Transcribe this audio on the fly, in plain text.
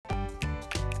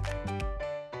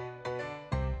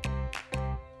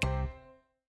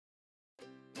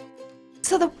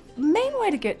So the main way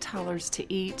to get toddlers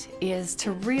to eat is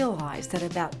to realize that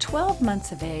about 12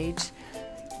 months of age,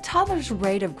 toddlers'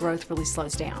 rate of growth really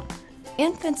slows down.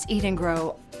 Infants eat and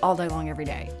grow all day long every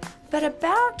day. But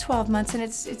about 12 months, and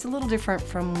it's a little different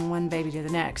from one baby to the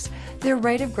next, their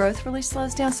rate of growth really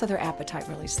slows down, so their appetite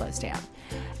really slows down.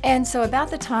 And so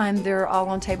about the time they're all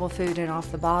on table food and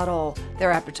off the bottle,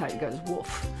 their appetite goes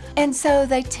woof. And so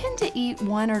they tend to eat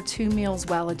 1 or 2 meals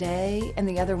well a day, and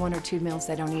the other 1 or 2 meals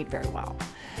they don't eat very well.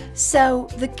 So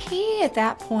the key at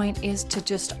that point is to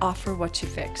just offer what you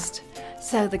fixed.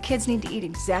 So the kids need to eat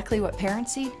exactly what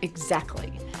parents eat,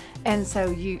 exactly. And so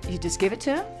you just give it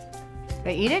to them.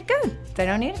 They eat it, good. They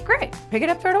don't eat it, great. Pick it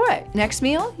up, throw it away. Next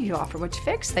meal, you offer what you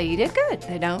fix. They eat it, good.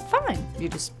 They don't, fine. You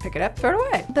just pick it up, throw it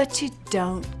away. But you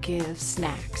don't give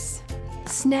snacks.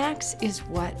 Snacks is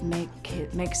what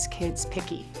makes kids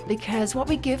picky, because what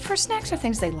we give for snacks are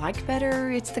things they like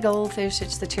better. It's the goldfish,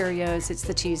 it's the Cheerios, it's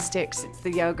the cheese sticks, it's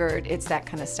the yogurt, it's that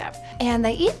kind of stuff. And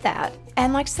they eat that,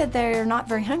 and like I said, they're not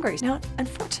very hungry. Now,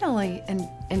 unfortunately,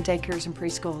 in daycares and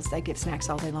preschools, they give snacks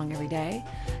all day long every day.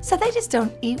 So they just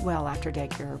don't eat well after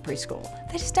daycare or preschool.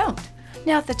 They just don't.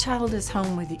 Now, if the child is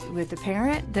home with the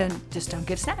parent, then just don't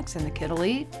give snacks, and the kid will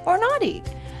eat or not eat.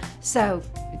 So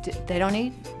they don't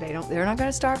eat, they're not going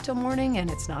to starve till morning,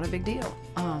 and it's not a big deal.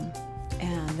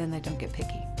 And then they don't get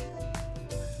picky.